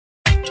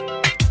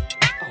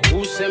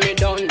see me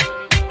done.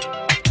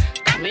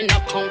 Coming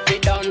up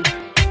confident.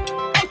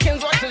 Okay,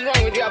 what is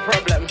wrong with your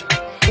problem?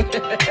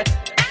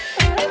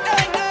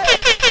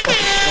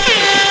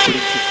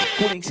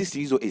 Cooling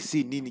system hizo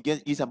AC nini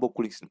hizo ambao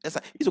cooling system.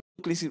 Sasa hizo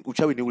cooling system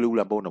uchawi ni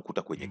ule ambao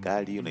unakuta kwenye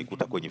gari,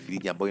 unaikuta kwenye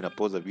friji ambayo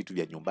inapoza vitu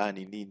vya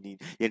nyumbani nini.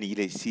 Yani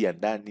ile AC ya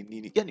ndani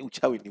nini. Yani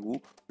uchawi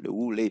ni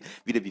ule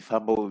vile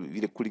vifambo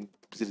vile cooling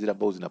zile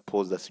ambao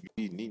zinapoza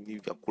sijui nini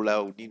vyakula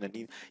au nini na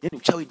nini. Yani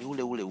uchawi ni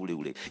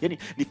ule. Yani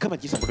ni kama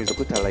jinsi ambavyo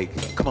unaweza kuita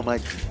like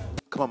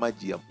kama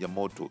maji ya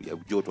moto ya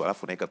joto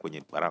alafu unaweka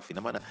kwenye barafu.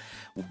 Ina maana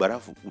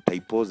barafu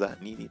utaipoza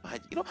nini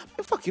maji. You know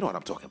what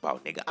I'm talking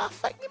about nigga.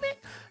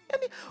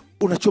 Yani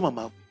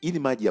unachoma ili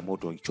maji ya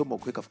moto ukichoma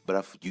kuweka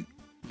barafu juu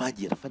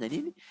maji yatafanya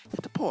nini?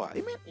 Yatapoa.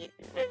 I mean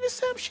the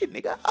same shit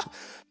nigga.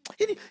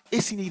 Yani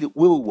AC ni ile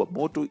wewe wa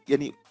moto,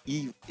 yani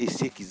hii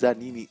AC kiza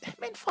nini?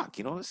 Man fuck,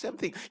 you know, the same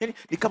thing. Yani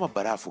ni kama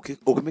barafu,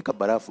 ukimeka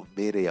barafu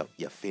mbele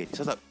ya feni.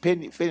 Sasa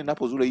feni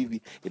inapozula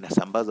hivi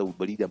inasambaza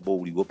ubaridi ambao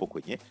uliopo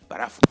kwenye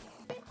barafu.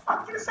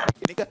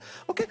 Nigga.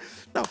 Okay.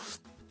 Now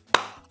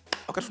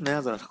wakati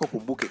tunaanza nataka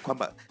ukumbuke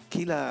kwamba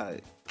kila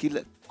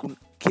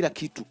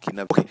kitu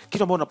kina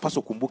kitu ambacho unapaswa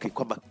ukumbuke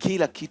kwamba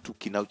kila kitu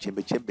kina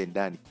chembe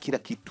ndani. Kila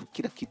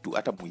kitu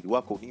hata mwili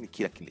wako nini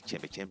kila kile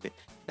chembe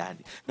ndani.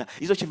 Na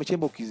hizo chembe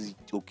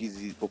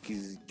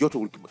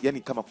joto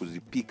yani kama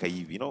kuzipika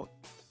hivi, you know,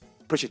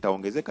 pressure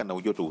itaongezeka na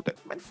ujoto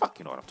man fuck,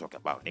 you know what I'm talking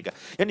about nigga.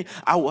 Yani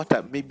au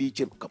hata maybe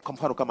kwa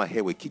mfano kama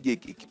hewa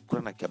kije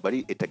kuna na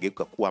kibaridi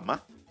itageuka kuwa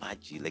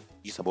maji like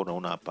jinsi ambavyo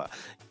unaona hapa,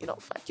 you know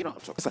fuck, you know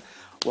what I'm talking. Sasa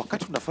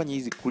wakati tunafanya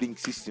hizi cooling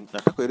system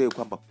nataka uelewe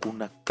kwamba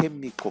kuna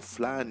chemical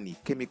fulani,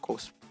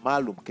 chemicals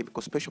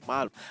special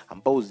maalum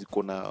ambao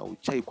ziko na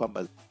uchai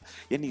kwamba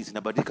yani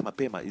zinabadilika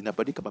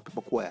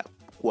mapema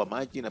kuwa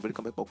maji,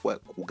 inabadilika mapema kuwa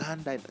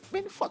kuganda.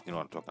 Man fuck, you know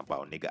what I'm talking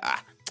about nigga.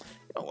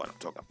 You know what I'm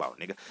talking about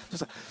nigga.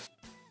 Sasa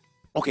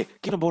okay,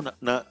 kitu ambacho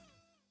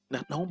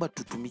naomba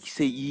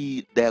tutumikise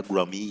hii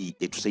diagram hii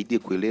tusaidie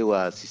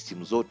kuelewa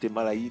system zote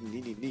mara hii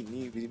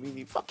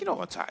nini fucking know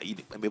what hii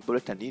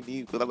imeboleta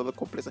nini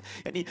compressor.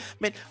 Yani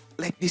man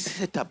like this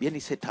setup,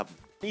 yani setup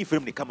hii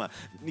frame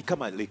ni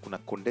kama like kuna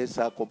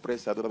condenser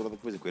compressor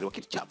tuweze kuelewa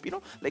kitu chap, you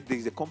know, like there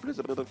is a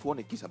compressor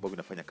tuone kisa ambavyo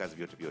vinafanya kazi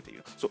vyote you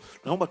know. So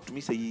naomba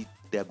tutumise hii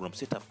diagram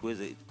setup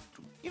tuweze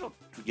you know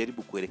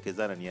tujaribu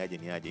kuelekezana ni aje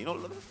you know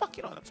fuck,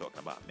 you know what I'm talking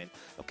about man.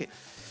 Okay,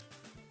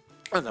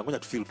 kwanza ngoja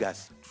tufeel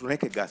gas.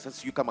 Tunaweka gas. Sasa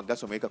sijui kama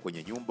gas umeweka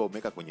kwenye nyumba,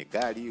 umeweka kwenye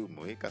gari,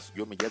 umeweka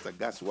sijui umejaza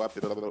gas wapi,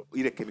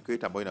 ile chemical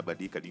yote ambayo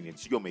inabadilika nini,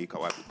 sijui umeweka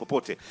wapi.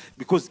 Popote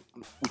because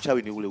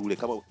uchawi ni ule.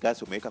 Kama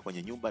gas umeweka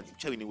kwenye nyumba,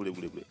 uchawi ni ule.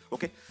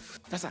 Okay?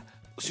 Sasa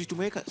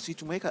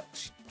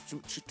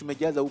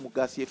tumejaza humu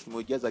gas yetu,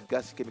 tumejaza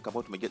gas chemical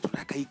ambayo tumejaza.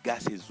 Tunataka hii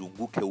gas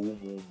izunguke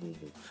humu.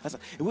 Sasa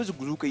iweze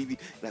kuzunguka hivi,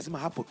 lazima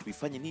hapo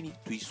tuifanye nini?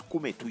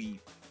 Tuisukume,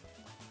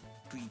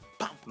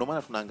 pump. Ndio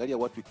maana tunaangalia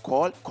what we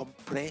call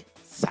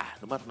compressor.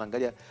 Ndio maana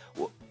tunaangalia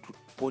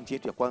point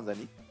yetu ya kwanza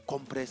ni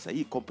compressor.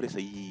 Hii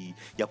compressor hii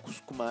ya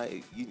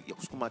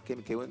kusukuma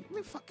chemical.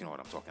 Me fucking know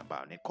what I'm talking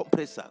about. Ni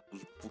compressor.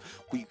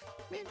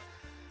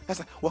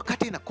 Sasa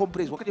wakati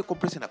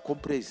compressor na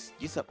compress,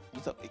 jinsi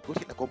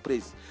na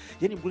compress.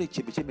 Yaani mbule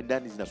chembe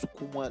ndani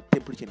zinasukumwa,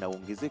 temperature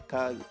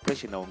inaongezeka,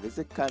 pressure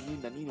inaongezeka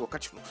nini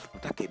wakati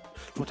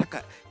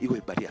tunataka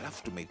iwe baridi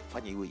alafu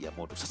tumefanya iwe ya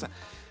moto. Sasa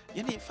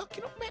yani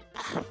fucking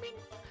man,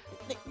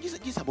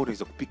 jinsi ambao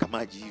unaweza kupika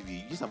maji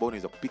hivi,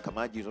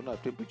 unaona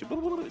temperature, you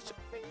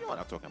know what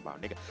I'm talking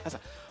about nigga. Sasa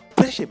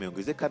pressure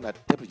imeongezeka na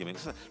temperature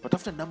imeongezeka. Sasa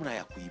tunatafuta namna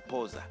ya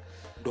kuipoza.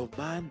 Ndio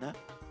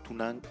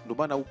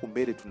maana huku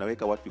mbele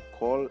tunaweka what we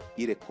call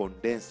ile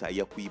condenser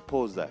ya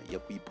kuipoza, you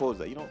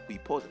know,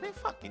 kuipoza. Man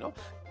fuck, you know.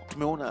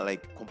 Tumeona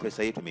like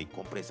compressor yetu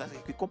imecompress. Sasa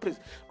ikicompress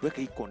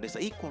tuweka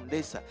hii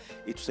condenser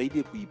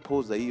itusaidie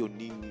kuipoza hiyo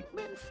nini.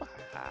 Man fuck,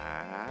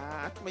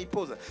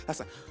 tumeipoza.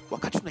 Sasa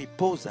wakati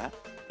tunaipoza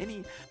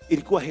yani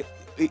ilikuwa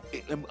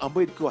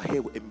ambayo ilikuwa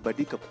hewa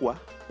imebadilika kuwa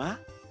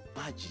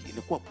maji,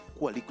 inakuwa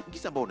liquid.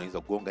 Kisa ambao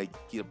unaweza kugonga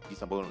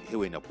kisa ambao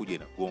hewa inakuja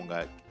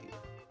inagonga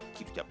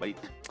kitu cha baridi.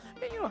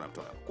 You know what I'm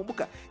talking about.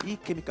 Kumbuka hii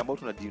chemical ambayo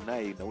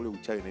tunadeny na ule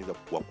uchawi inaweza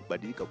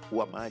kubadilika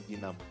kuwa maji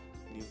na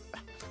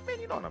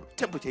man, you know,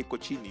 temperature iko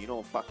chini, you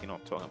know, fuck, you know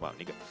what I'm talking about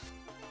nigga.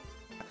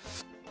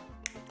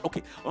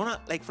 Okay,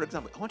 unaona like for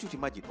example, I want you to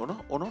imagine,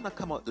 unaona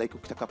kama like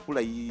ukitaka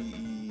kula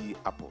hii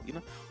apple, you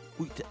know,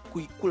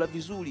 kuikula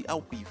vizuri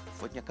au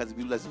kuifanyia kazi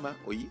vizuri lazima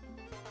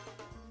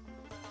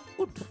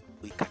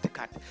uikate.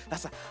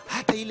 Sasa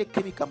hata ile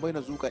chemical ambayo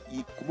inazunguka,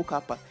 kumbuka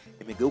hapa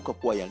imegeuka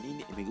kuwa ya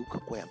nini? Imegeuka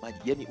kuwa ya maji.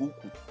 Yani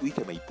huku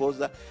uike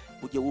maipoza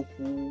kuja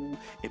huku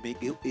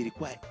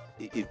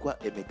ilikuwa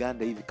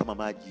imeganda hivi kama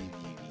maji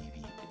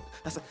hivi.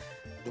 Sasa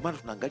ndio maana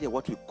tunaangalia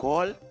what we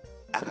call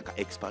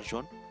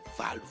expansion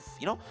valve,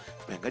 you know.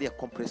 Tunaangalia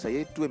compressor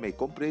yetu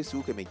imecompress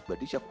huko,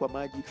 imebadilisha kuwa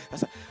maji.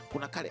 Sasa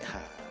kuna kale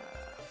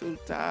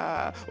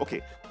filter.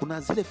 Okay,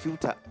 kuna zile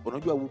filter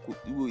unajua huku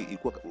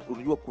ilikuwa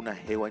unajua kuna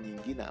hewa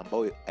nyingine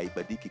ambayo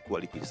haibadiki kuwa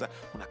liquid. Sasa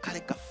kuna kale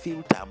ka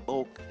filter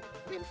ambao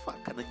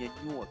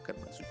kananyanyua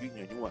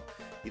nyanyua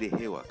ile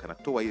hewa,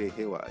 kanatoa ile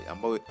hewa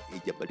ambayo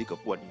haijabadilika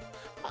kuwa ni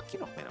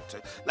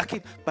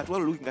lakini but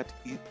while looking at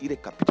ile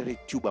capillary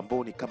tube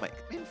ambao ni kama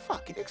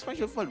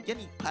expansion valve,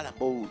 yani pale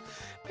ambao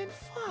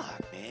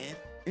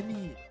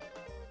yani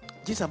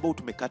jinsi ambao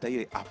tumekata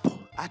ile hapo,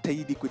 hata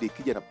hii liquid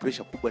ikija na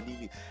pressure kubwa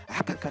nini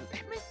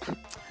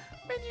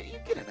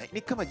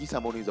ni kama jinsi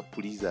ambao unaweza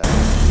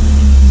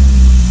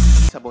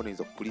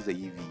kupuliza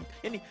hivi,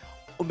 yani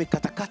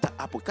umekatakata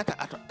hapo,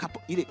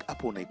 kapo ile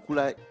hapo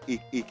unaikula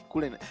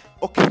ikikula.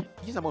 Okay,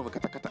 jinsi ambao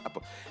umekatakata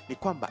hapo ni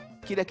kwamba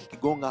kila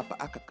kikigonga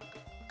hapa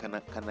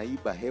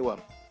kanaiba hewa,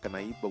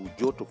 kanaiba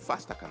ujoto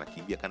faster,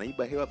 kanakimbia,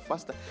 kanaiba hewa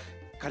faster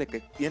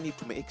kale, yani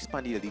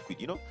expand ile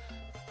liquid,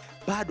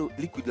 bado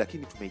liquid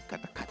lakini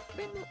tumeikatakata.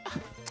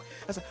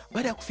 Sasa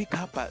baada ya kufika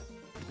hapa,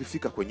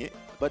 tumefika kwenye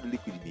bado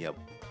liquid ni ya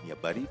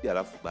baridi,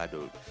 alafu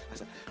bado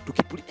sasa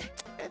tukipuli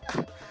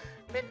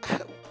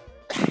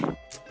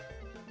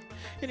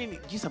yani ni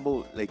jinsi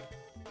ambao like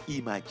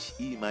hii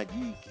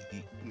maji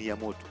ni ya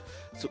moto.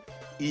 So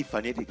hii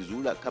fanete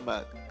kizula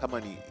kama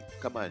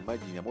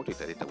maji ni ya moto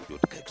italeta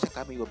ujoto.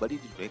 Kama hiyo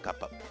baridi tunaweka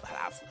hapa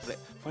barafu.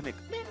 Fane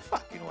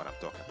you know what I'm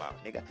talking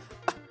about, nigga.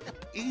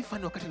 Hii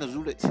fane wakati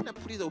nazula sina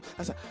puliza.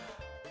 Sasa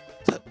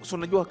so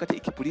unajua wakati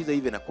ikipuliza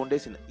hivi na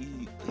condense na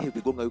hii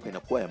vigonga yuko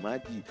inakuwa ya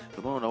maji,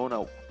 ndio maana unaona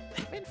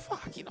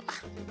you know.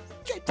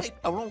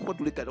 I don't want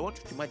to look at, I want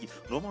you to imagine.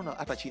 Unaona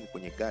hata chini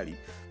kwenye gari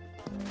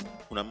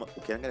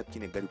ukiangalia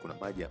chini gari kuna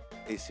maji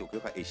AC,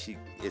 ukiweka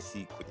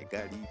AC kwenye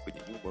gari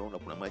kwenye nyumba unaona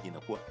kuna maji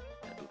inakuwa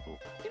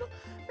you know,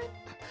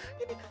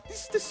 this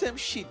is the same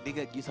shit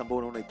nigga. Jinsi ambao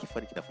unaona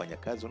ikifani kinafanya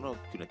kazi, unaona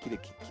kuna kile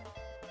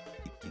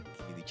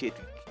kinini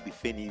chetu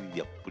bifeni hivi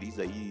vya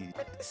kupuliza hii,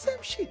 the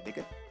same shit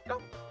nigga, you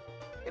know.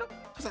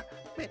 Sasa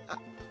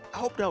I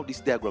hope now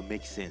this diagram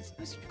makes sense.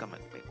 This kama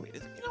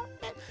you know,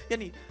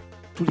 yani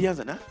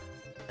tulianza na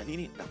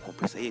nini na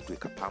compressor yetu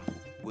ikapampu,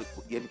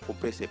 yani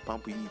compressor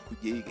pump hii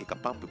kuja hii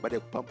ikapampu. Baada ya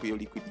kupampu hiyo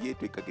liquid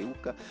yetu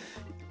ikageuka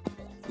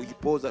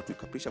kujipoza,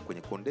 tuikapisha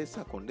kwenye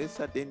condenser,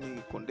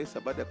 then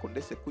condenser, baada ya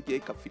condenser kuja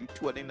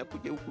ikafiltrua, then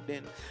kuja huku,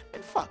 then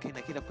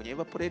inaenda kwenye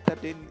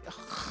evaporator, then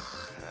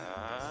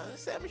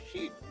same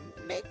shit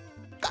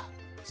nigga,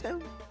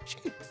 same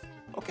shit.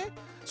 Okay,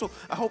 so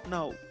I hope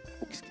now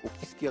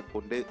ukisikia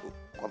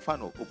kwa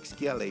mfano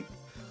ukisikia like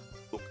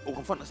kwa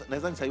mfano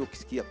nadhani sasa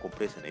ukisikia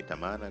compressor inaita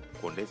maana,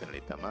 condenser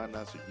inaita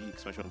maana, so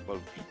expansion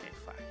valve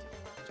inaita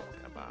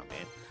talking about,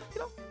 man, you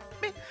know,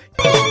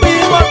 man.